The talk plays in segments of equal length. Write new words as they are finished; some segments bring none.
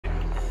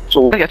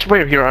So that's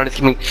where here on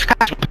this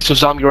so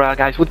zombie round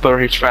guys with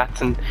burger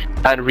strats and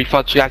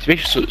refunds. So guys, make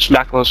sure to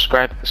smack and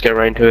subscribe. Let's get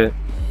right into it.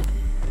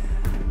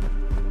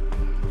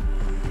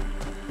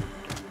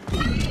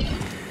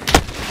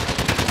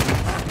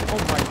 Oh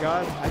my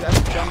god, I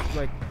just jumped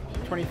like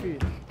 20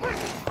 feet.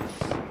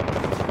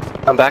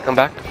 I'm back.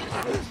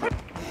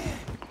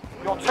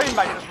 Your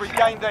teammate has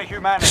regained their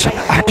humanity. There's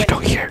an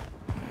antidote here.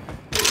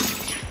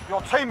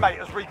 Your teammate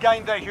has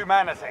regained their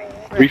humanity.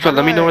 Refund,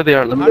 let me know where they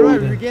are. Let me How know do I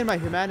where regain my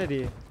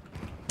humanity?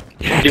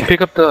 Yeah, you pick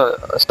up the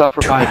stuff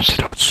for vibes.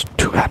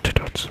 Two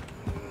antidotes.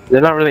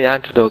 They're not really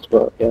antidotes,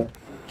 but yeah.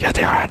 Yeah,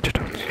 they are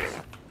antidotes.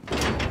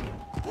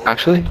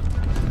 Actually,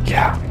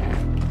 Yeah.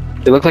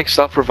 they look like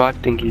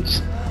self-revive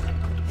thingies.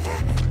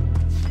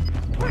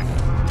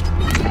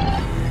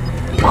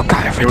 One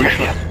guy over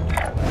there.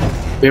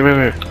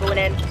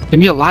 Wait. Give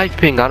me a live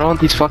ping. I don't want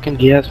these fucking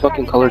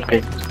fucking colored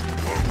pings.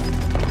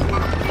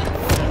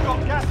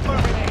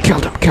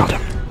 Killed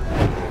him.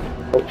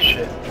 Oh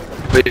shit.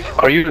 Wait,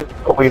 are you?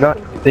 Oh, you're not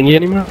thingy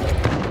anymore?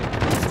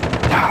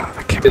 Nah,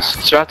 I can't.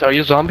 Strat, are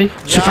you a zombie?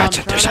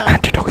 Survivor, there's an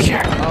antidote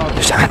here.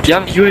 There's an antidote. You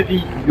have a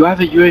UAV. You have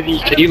a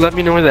UAV. Can you let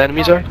me know where the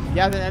enemies are?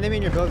 Yeah, there's an enemy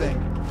in your building.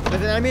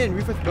 There's an enemy in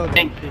Reefer's building.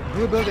 Ping.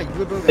 Blue building.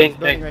 Ping,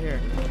 Building right here.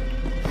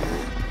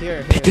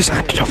 Here. Take this right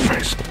antidote here.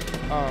 first.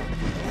 Oh.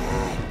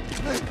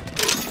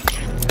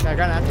 Okay, I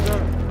got an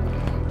antidote.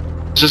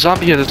 There's a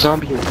zombie here.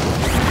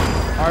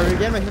 Alright,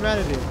 regain my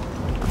humanity.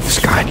 There's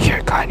a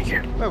guy in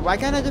here. Wait, why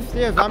can't I just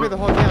stay a zombie the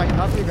whole game? I can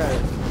help you guys.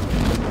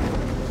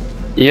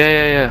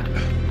 Yeah.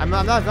 I'm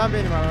not a zombie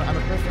anymore. I'm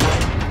a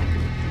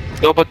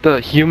person. No, but the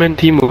human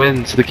team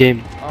wins the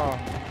game. Oh.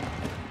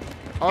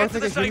 Oh, it's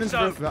like a humans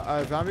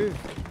versus zombies?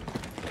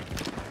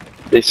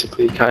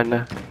 Basically,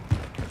 kinda.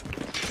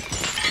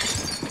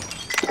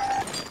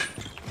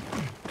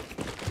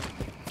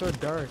 So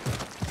dark.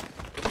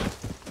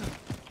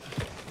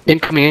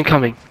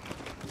 Incoming.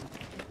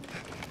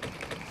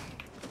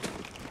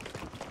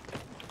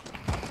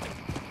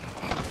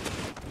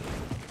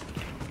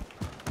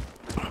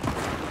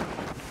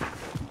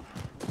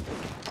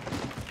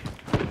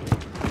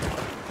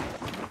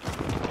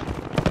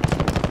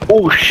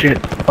 Oh shit!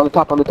 On the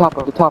top.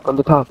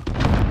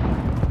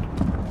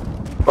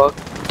 Fuck.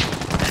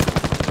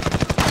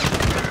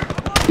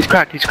 He's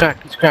cracked.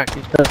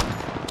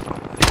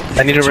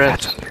 I need a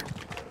res.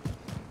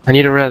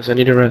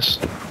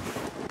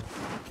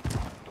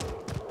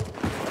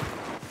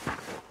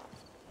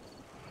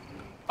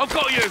 I've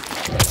got you.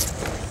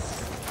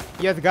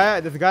 Yeah, there's a guy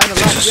on the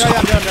left. Yeah,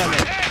 I'm down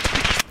there.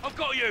 I've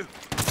got you.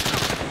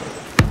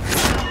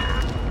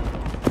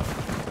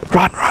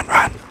 Run.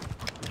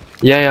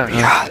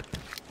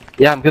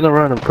 Yeah, I'm gonna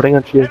run. I'm putting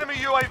on shield. Enemy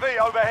UAV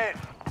overhead.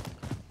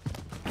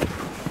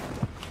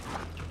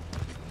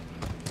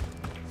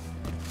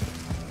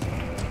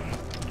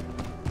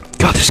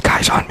 Yo, this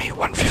guy's on me.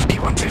 150.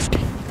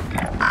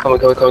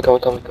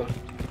 Coming.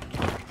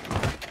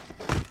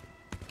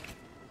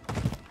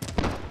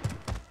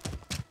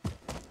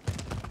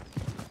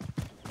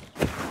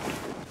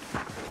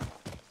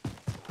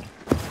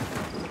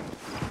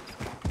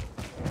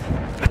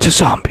 It's a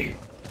zombie.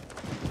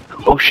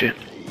 Oh shit.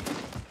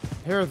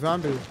 Here are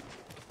zombies.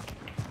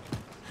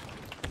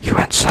 He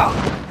went south.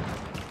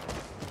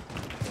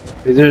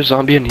 Is there a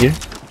zombie in here?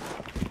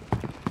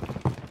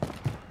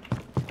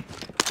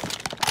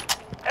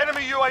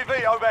 Enemy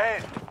UAV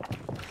overhead.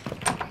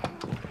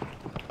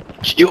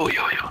 Yo.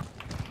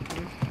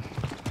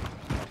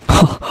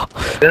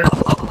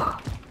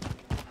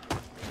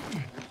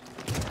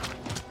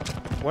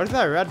 What is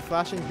that red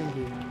flashing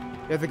thingy?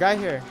 There's a guy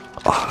here.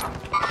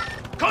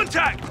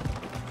 Contact.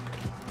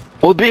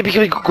 Oh baby,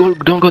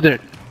 don't go there.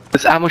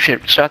 It's ammo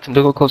shit. Shots and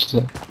don't go close to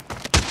them.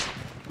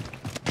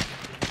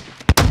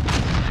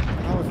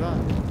 How was that?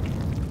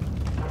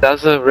 That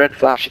was a red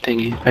flashy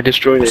thingy. I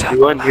destroyed it.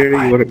 You weren't here,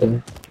 you wouldn't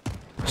die.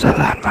 Is that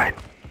landmine?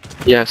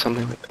 Yeah,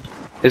 something like that.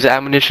 It's an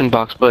ammunition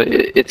box, but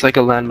it's like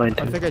a landmine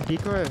Oh, it's thing. like a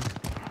decoy.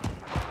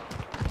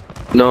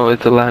 No,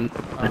 it's a land.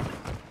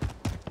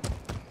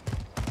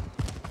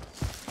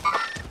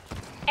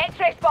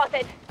 X-ray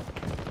spotted.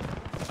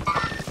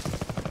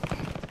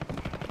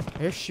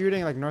 They're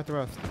shooting like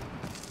northwest.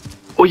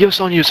 Oh, yo,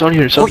 it's on here.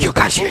 Oh, you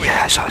guys here?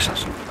 Yeah, I saw.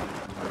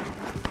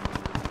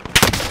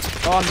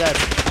 Oh, I'm dead.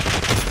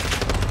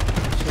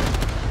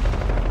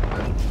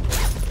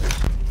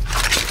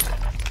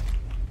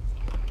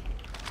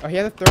 Oh, he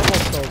has a thermal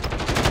scope.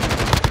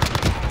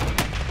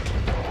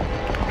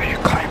 Are you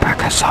coming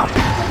back as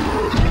zombie?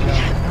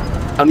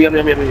 On me.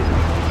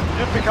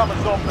 You've become a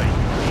zombie.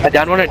 I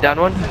down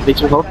one. Need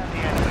some help.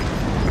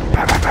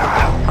 Back.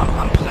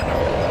 I'm pulling him.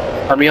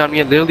 On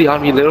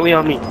me, literally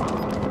on me.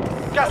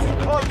 Gas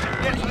is closing.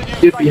 Get to the new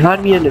Dude, safe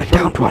behind me and the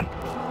Downed one.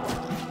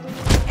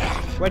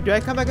 Wait, do I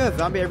come back as a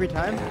zombie every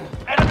time?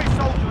 Enemy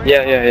soldier.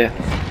 Yeah.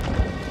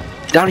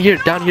 Down here.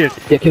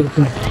 Yeah, kill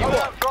him.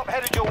 Drop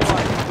headed your way.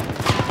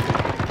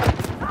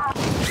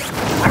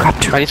 I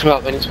got two. I need some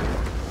help.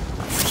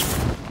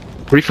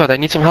 Refund, I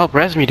need some help.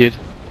 Res me, dude.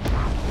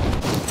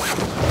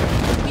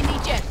 We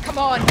need you. Come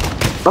on.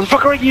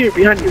 Motherfucker right here,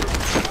 behind you.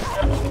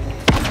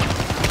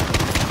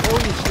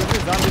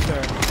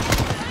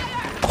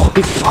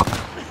 Holy fuck.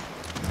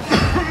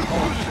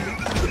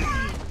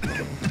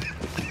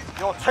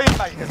 Your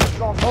teammate has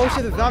gone. Oh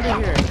shit, the zombie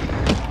here.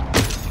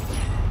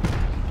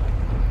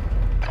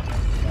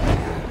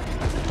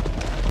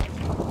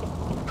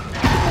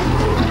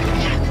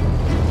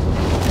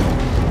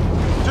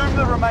 Doom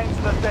the remains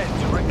of the dead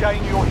to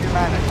regain your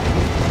humanity.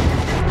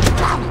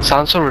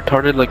 Sounds so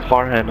retarded like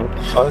Farhan, what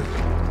the fuck?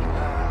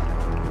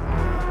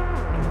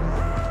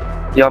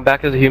 Yeah, I'm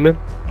back as a human.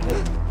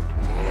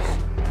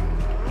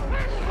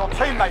 Your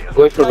teammate has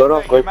Going for regained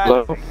loadout, their going for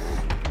loadout. humanity.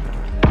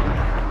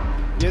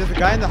 Yeah, there's a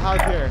guy in the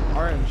house here.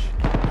 Orange.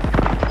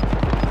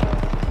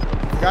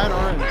 Guy in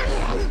orange.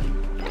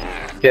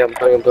 Yeah, I'm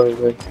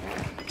going.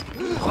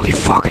 Holy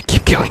fuck, I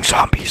keep killing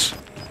zombies.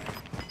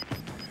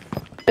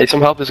 Hey,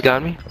 some help, this guy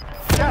on me.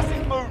 Gas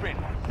is moving.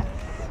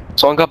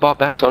 Someone got bought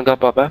back.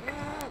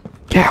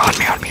 Yeah, on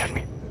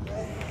me.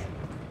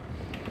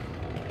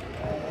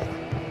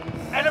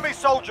 Enemy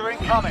soldier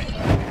incoming.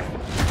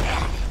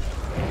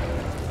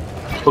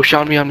 Oh shit,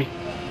 on me.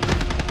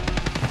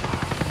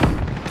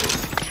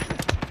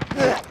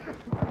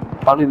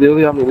 On me,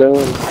 literally.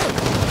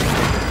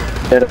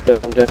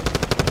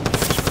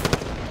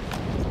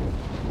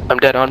 I'm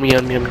dead, on me.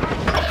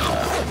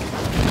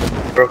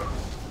 Bro.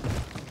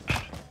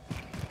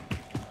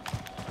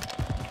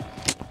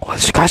 Oh,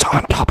 this guy's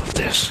on top of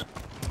this.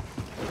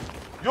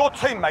 Your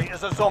teammate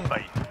is a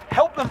zombie.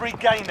 Help them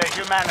regain their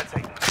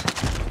humanity.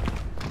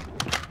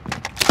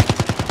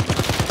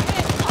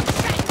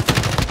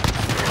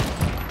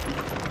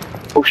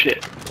 Oh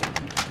shit.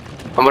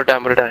 I'm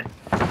gonna die.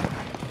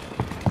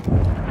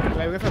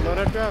 Wait, we got a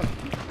loadout drop.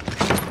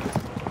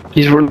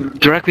 He's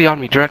directly on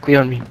me. The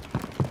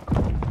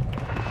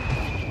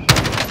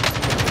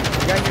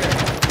guy here.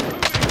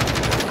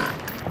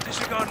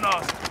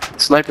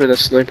 Sniper,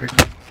 that's sniper.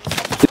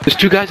 There's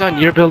two guys on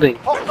your building.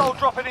 Hostile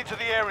dropping into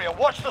the area.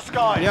 Watch the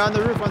sky. Yeah, on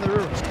the roof.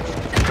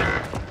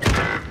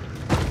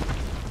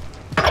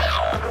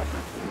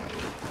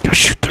 Yo,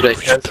 shoot the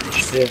roof.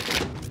 Yeah.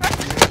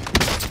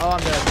 Oh, I'm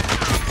dead.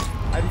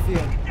 I didn't see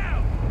him.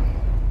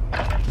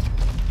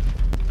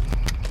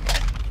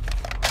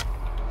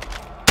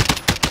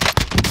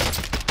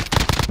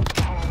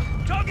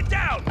 Target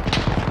down.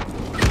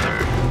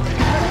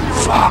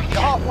 Fuck.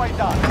 You're halfway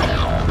done.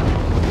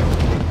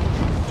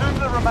 Doom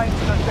the remains of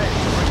the dead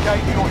to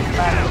regain your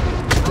humanity.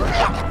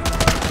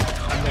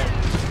 I'm dead.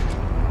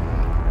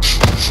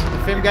 The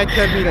same guy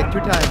killed me like 2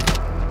 times.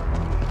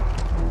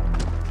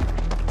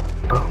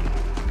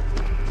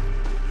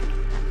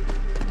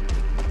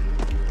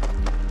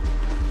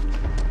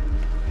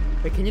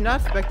 Wait, can you not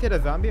spectate a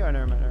zombie? Oh,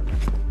 never mind.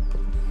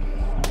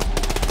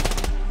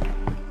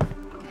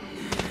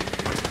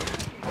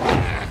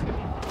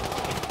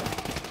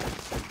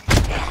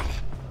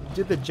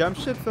 Dude, the jump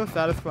shit's so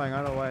satisfying,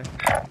 I don't know why.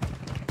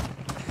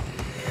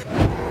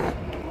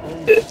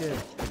 Holy shit.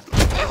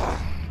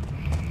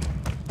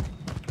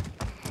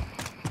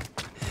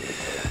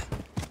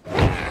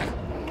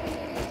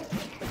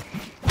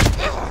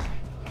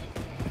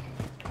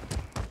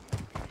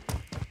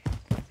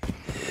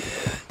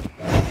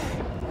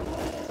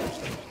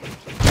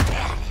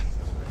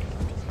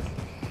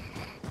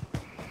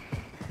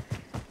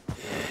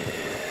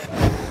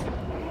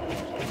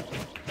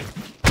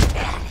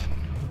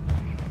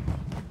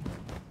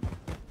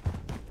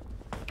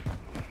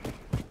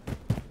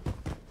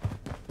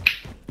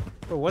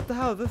 But what the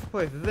hell is this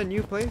place? Is this a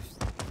new place?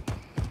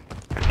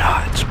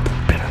 No, it's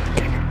been in the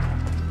game.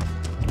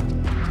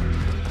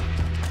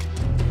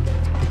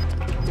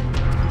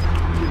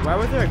 Dude, why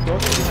was there a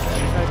ghost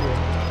inside here?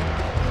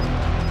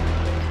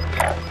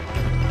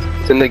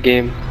 It's in the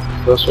game.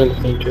 Those are in the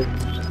game too.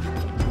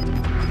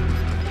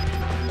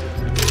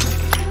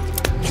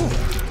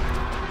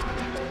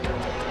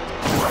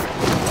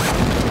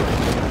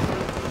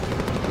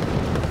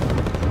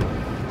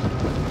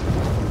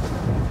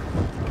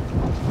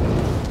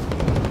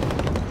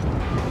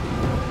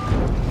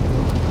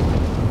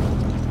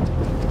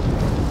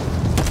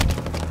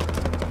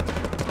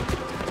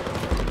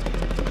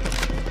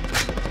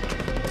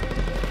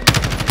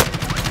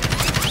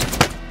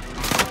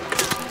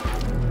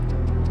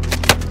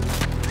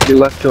 You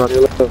left two on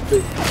your left.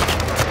 Holy shit.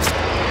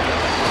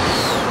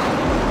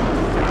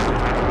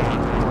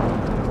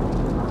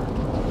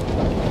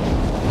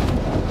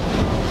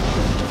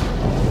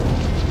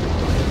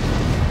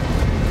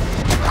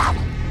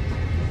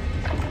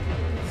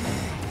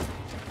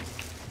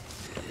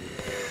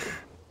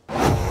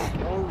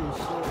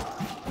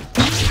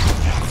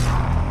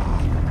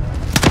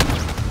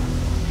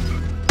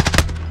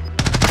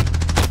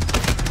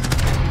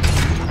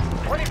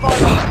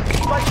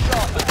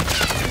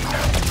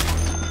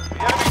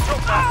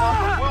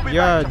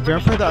 Yeah, do you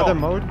remember the other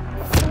mode?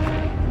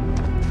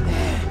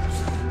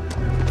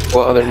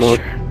 What other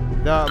mode?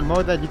 The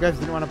mode that you guys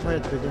didn't want to play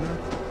at the beginning?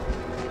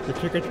 The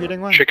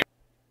trick-or-treating one?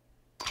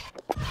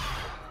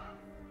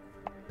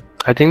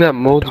 I think that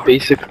mode's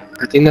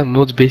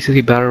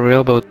basically battle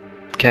royale, but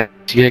you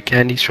get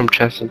candies from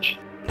chests and shit.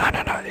 No,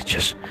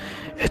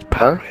 it's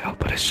battle royale,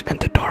 but it's in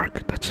the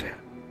dark. That's it.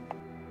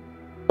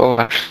 Oh,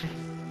 actually.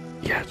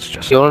 Yeah, It's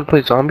just. You wanna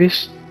play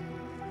zombies?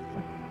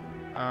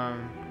 I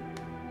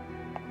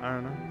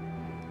don't know.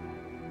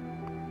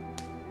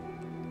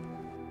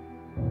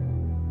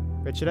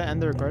 Wait, should I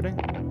end the recording?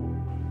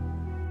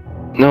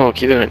 No,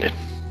 keep doing it.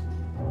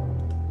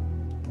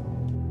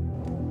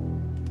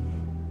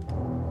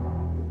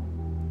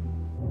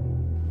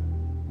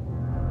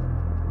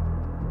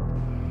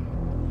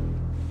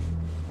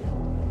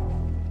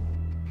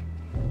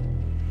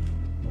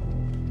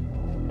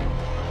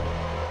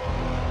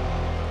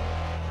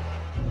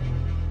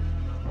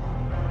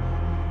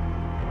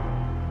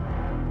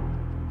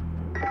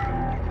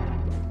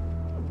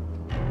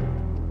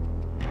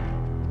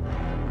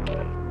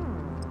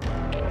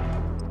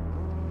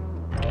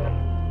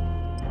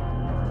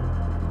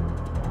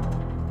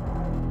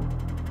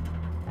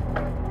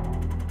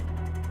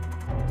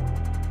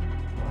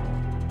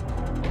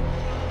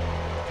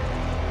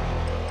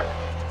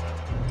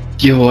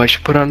 Yo, I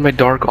should put on my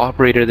dark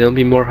operator, then it'll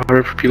be more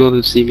harder for people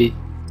to see me.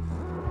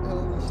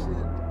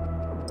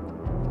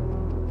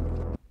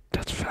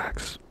 That's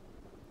facts.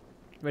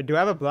 Wait, do I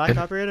have a black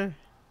operator?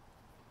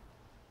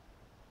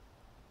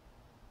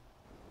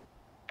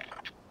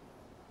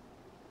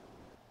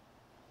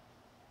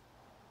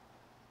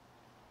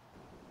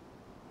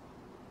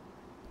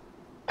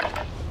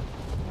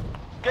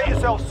 Get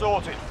yourself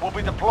sorted. We'll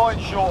be deploying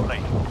shortly.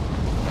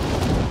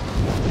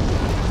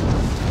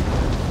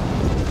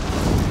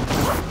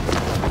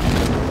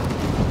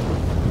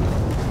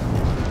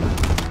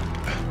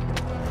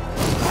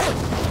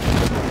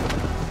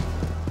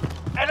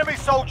 Enemy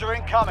soldier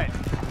incoming.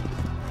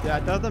 Yeah, I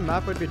thought the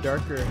map would be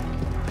darker.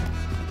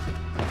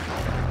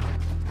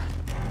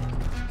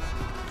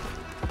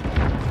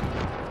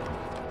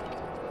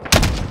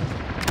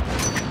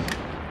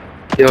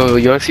 Yo,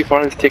 you wanna see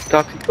Farn's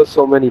TikTok? He posts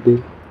so many,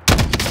 dude. I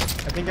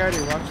think I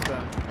already watched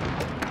that.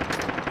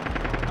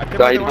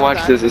 No, I didn't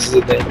watch this. This is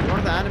the thing. One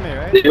of the anime,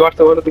 right? Did you watch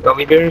the one of the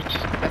gummy bears?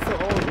 That's so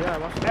old, yeah, I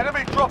watched it.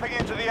 Enemy dropping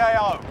into the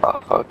AO.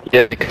 Oh,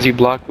 yeah, because you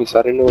blocked me, so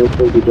I didn't know which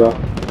one you dropped.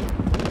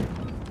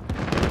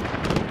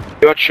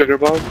 You watch Sugar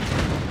Bomb?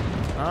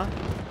 Huh?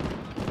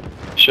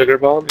 Sugar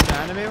Bomb? The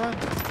anime one?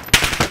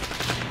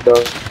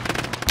 No.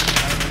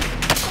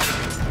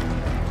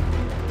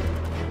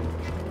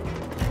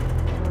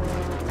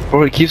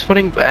 Bro, he keeps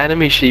putting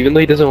anime shit even though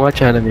he doesn't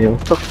watch anime.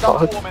 What the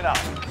Start fuck? warming up.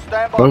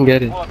 Stand by Don't for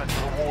get it. deployment to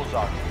the war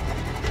zone.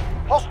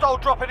 Hostile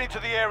dropping into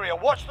the area.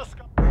 Watch the sky.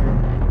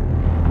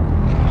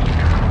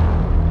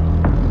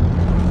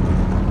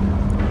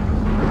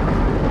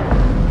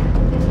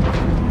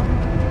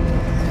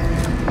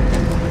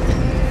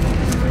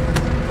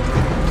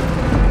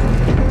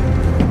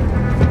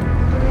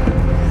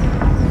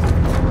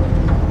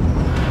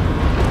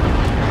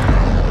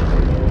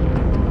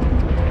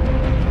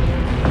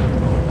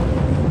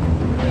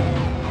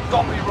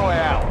 Zombie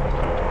Royale.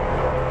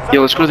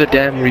 Yo, let's go to the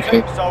dam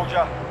refill.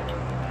 Soldier.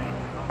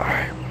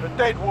 The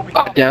dead will be.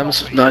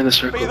 Dam's not in the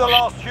circle. Be the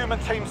last human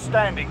team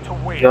standing to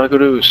win. You wanna go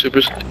to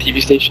Super's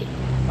TV station?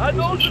 I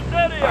know this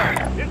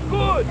area. It's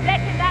good. Let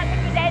it out to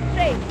the dead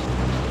sea.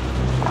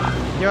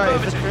 Yo,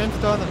 is the train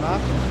still on the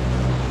map?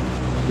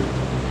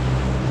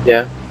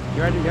 Yeah.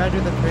 You gotta do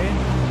the train?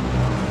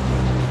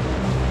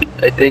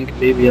 I think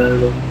maybe, I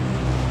don't know.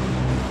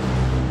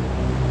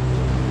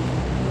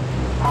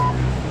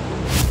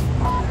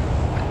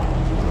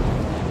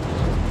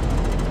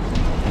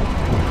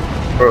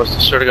 Bro, it's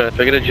the sort of guy, if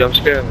I get a jump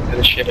scare, I'm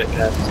gonna shit at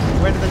cats.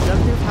 Wait, did the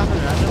jump scares happen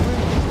randomly?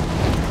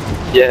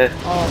 Yeah.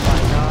 Oh my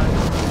god.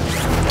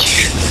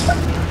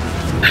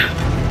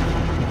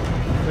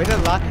 Wait, the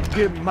lock.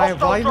 Dude, my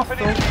volume is so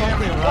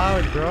fucking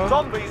loud, bro.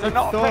 Zombies are It's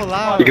not so affected by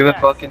loud. You're gonna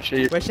fucking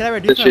shit. Wait, should I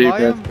reduce Shit my your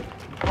volume? pants.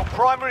 Your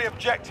primary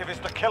objective is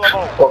to kill them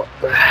all. Oh.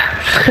 Dude,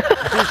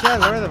 should I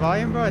lower the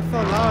volume, bro? It's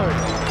so loud.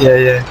 Yeah,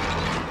 yeah.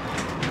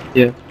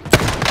 Yeah.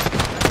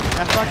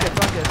 Ah, fuck it,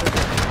 it's okay.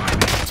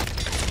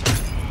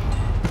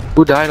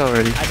 Who died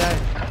already? I died.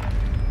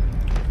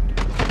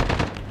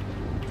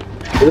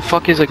 Where the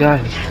fuck is the guy?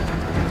 Doom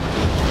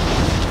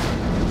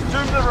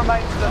the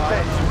remains of the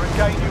dead to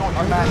regain your I'm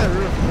on the humanity.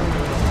 roof.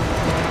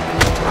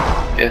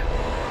 Yeah.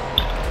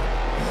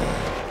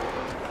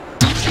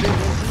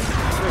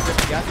 Wait, get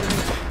the gas in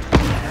here?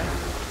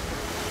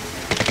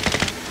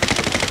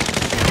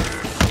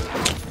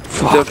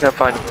 Still can't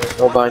find him.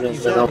 No binding.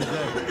 He's No. dead, he's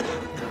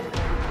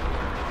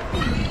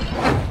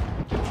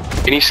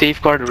dead. Can you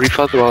safeguard the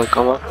refund while I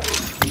come up?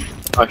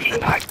 Oh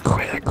shit. I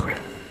quit. I'm coming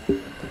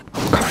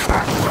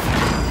back.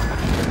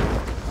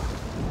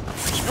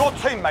 Your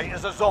teammate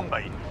is a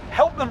zombie.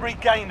 Help them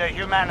regain their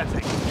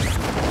humanity.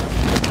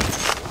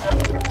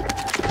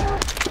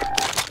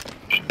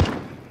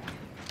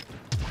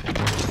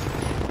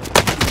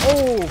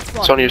 Oh,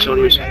 fuck. It's on you, it's on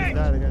you. He's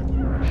dead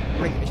again.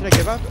 Wait, should I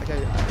give up? Okay,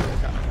 okay.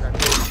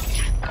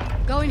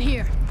 Go in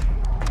here.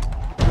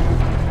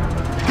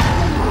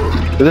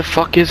 Where the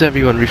fuck is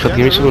everyone? Refund,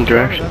 give me some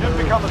direction. You've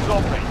become a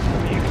zombie.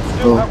 You can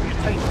still help your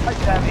team take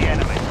down the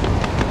enemy.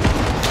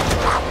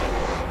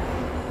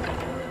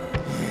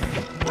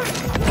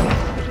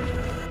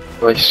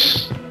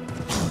 Nice.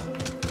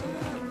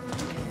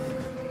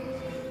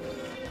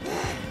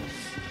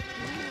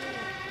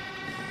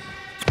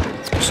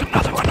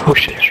 Oh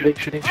shit,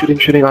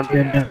 shooting on me,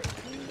 yeah.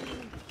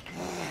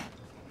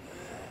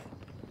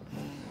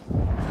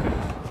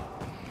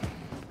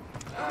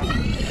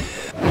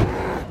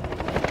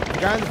 The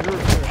guy on the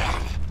roof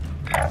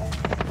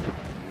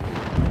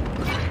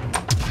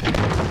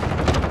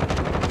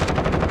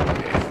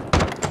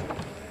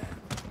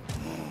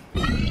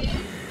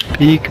too.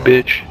 Peek,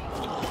 bitch.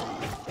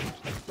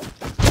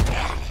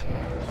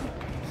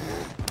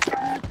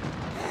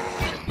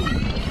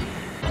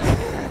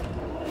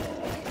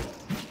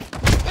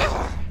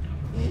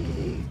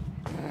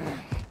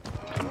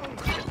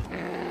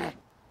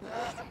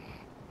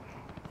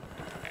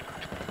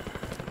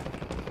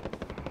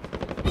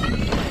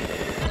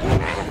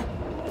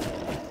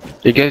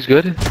 You guys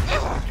good? I'm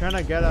trying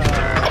to get a.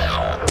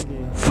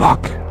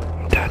 Fuck.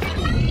 I'm dead.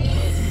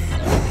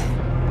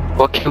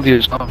 What killed you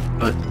is not,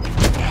 but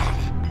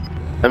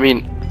I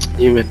mean, it's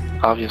human,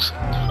 obviously.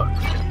 Fuck.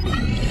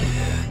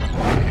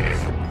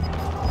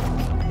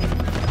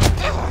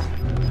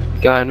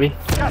 Guy on me.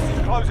 Gas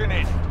is closing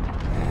in.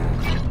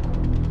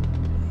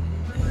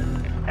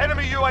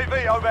 Enemy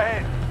UAV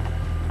overhead.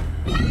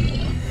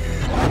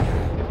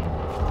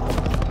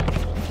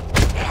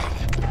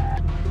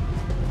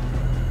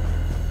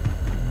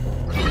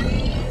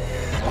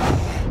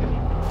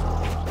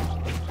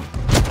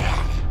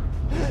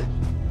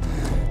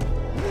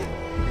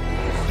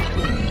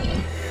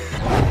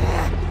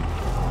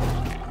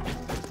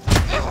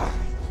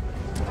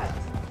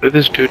 Look at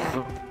this dude.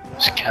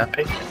 He's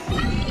camping.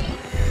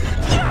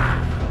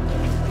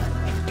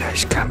 Yeah,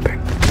 he's camping.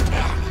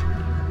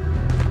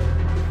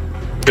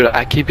 Dude,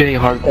 I keep getting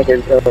hard attack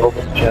every time I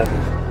open the chest.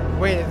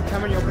 Wait, is it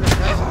time when you open the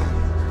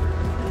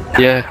chest?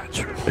 Yeah.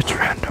 It's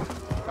random.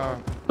 Oh.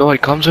 No,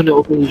 it comes when you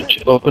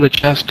open a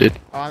chest, dude.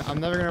 Oh,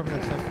 I'm never gonna open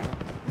the chest.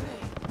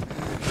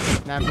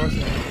 Nah, I'm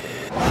posting.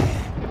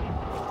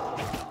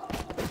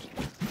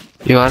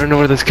 Yo, I don't know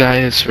where this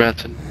guy is,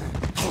 Ratson.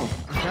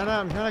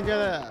 I'm trying to get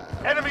a.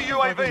 Enemy fucking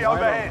UAV vial.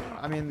 overhead.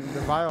 I mean,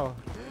 the vial.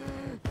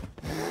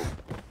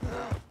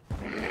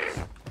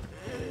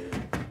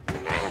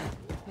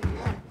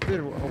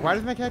 Dude, why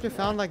does my character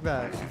sound like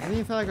that? It doesn't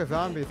even sound like a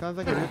zombie, it sounds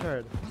like a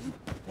retard.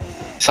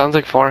 Sounds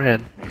like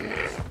forehand.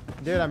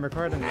 Dude, I'm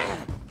recording.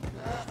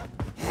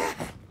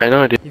 I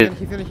know, dude.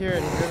 He's gonna hear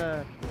it, he's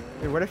gonna...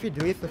 Dude, what if he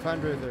deletes the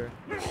fundraiser?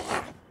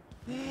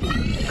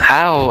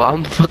 How?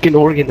 I'm fucking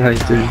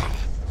organized, dude.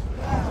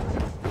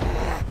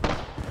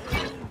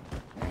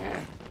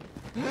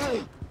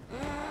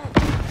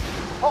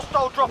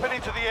 Hostile dropping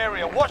into the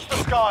area. Watch the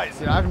skies.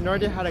 Dude, I have no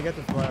idea how to get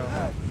this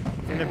vial.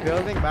 It's in a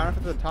building, but I don't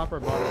know if it's the top or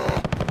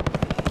bottom.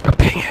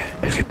 Ping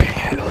it. If you ping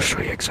it, it'll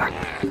show you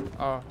exactly.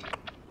 Oh.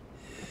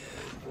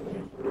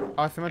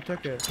 Oh, someone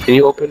took it. Can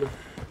you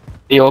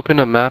open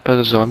a map as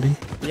a zombie?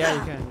 Yeah,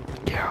 you can.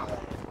 Yeah.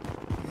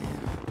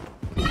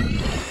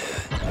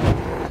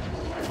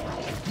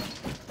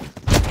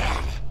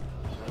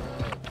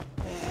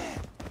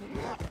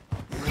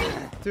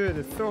 Dude,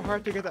 it's so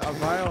hard to get a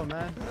vial,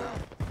 man.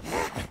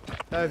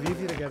 That was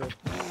easy to get it.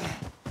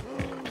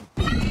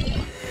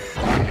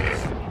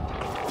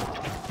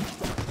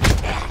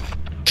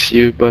 It's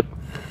you, but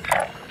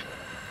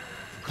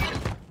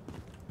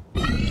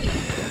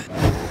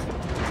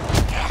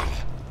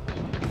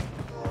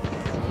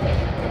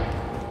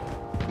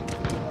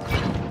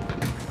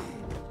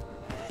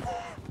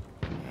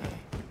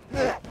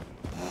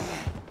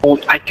oh,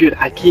 dude,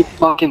 I keep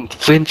fucking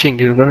flinching,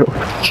 dude.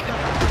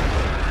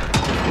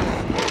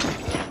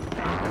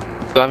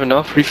 Do I have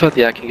enough refill?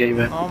 Yeah, I can get you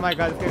back. Oh my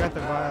god, this guy got the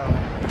vial.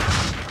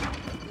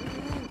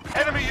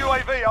 Enemy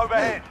UAV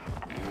overhead.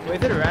 Wait,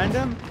 is it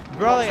random?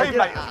 Bro, like, I feel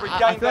like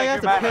I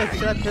have to piss.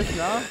 Should I piss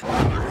now?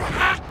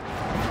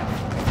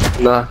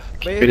 Nah,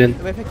 keep Wait, it in.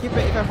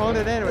 if I hold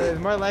it in, it's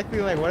more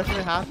likely, like, what if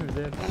something happens,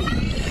 dude?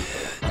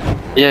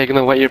 Yeah, you're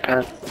gonna wet your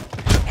pants.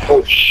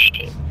 Oh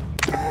shit.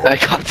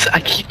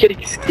 I keep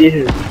getting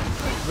scared.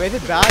 Wait,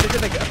 is it bad? Is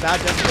it like a bad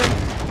gesture?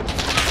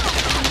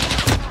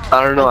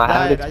 I don't know, I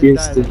haven't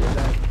experienced it.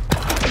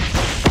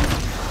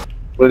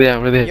 Where they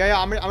at? Yeah,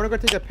 I'm gonna go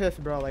take a piss,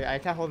 bro. Like, I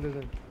can't hold this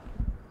in.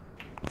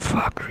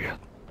 Fuck, real.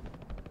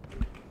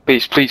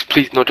 Please,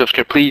 no jump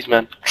scare, please,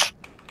 man.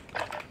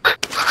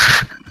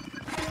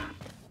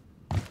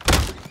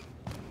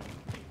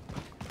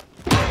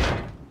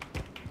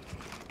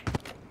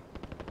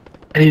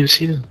 I didn't even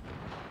see them.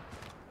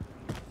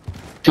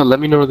 Yo, let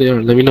me know where they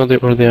are. Let me know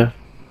where they are.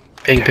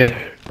 Ping.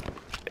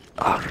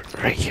 Oh,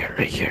 right here.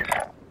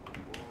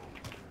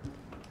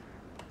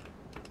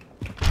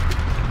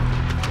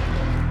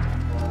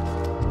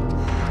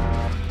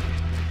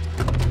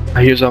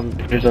 I hear some.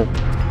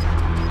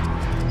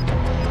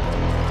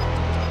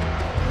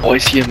 Oh, I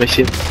see him.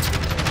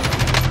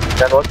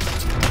 That one.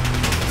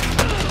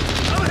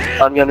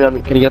 On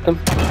me. Can you get them?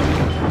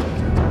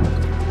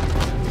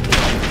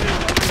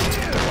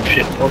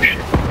 Oh shit.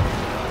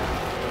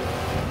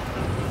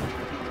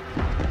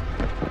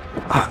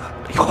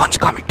 One's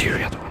coming to you,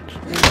 the other ones.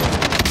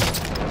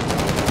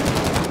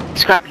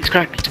 He's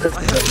cracked.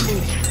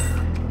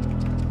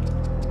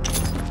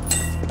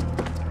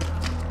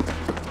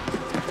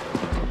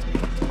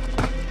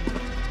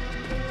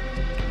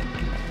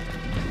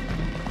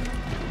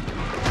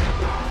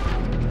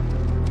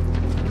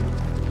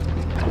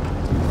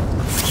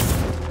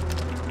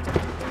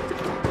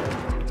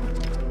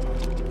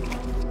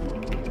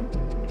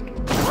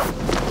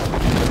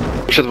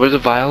 Shit, where's the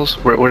vials?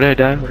 Where did I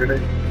die? Where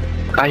did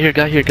I?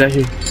 Guy here.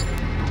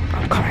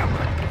 I'm coming.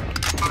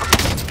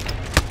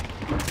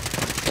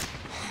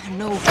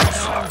 No.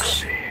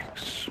 Fuck's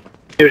sakes.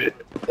 Dude,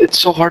 it's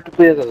so hard to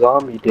play as a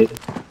zombie, dude.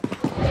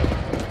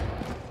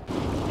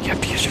 Yeah,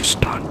 because you're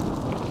stunned.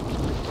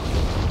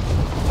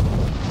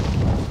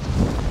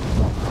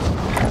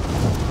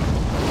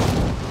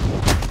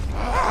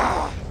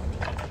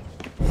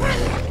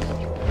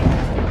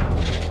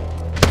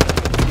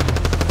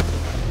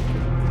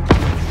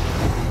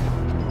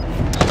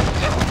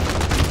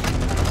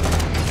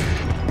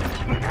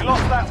 You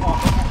lost that one,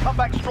 but we'll come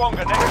back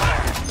stronger next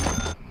time.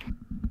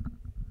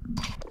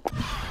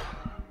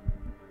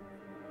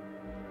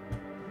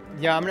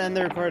 Yeah, I'm gonna end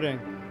the recording.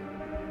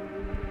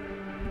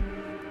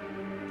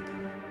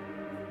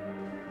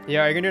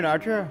 Yeah, are you gonna do an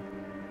outro?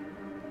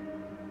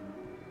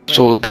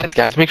 So,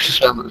 guys, make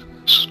sure to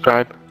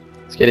subscribe.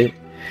 Let's get it.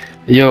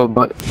 Yo,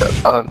 but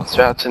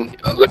Stratton,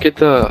 look at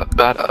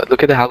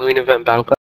the Halloween event battle pass.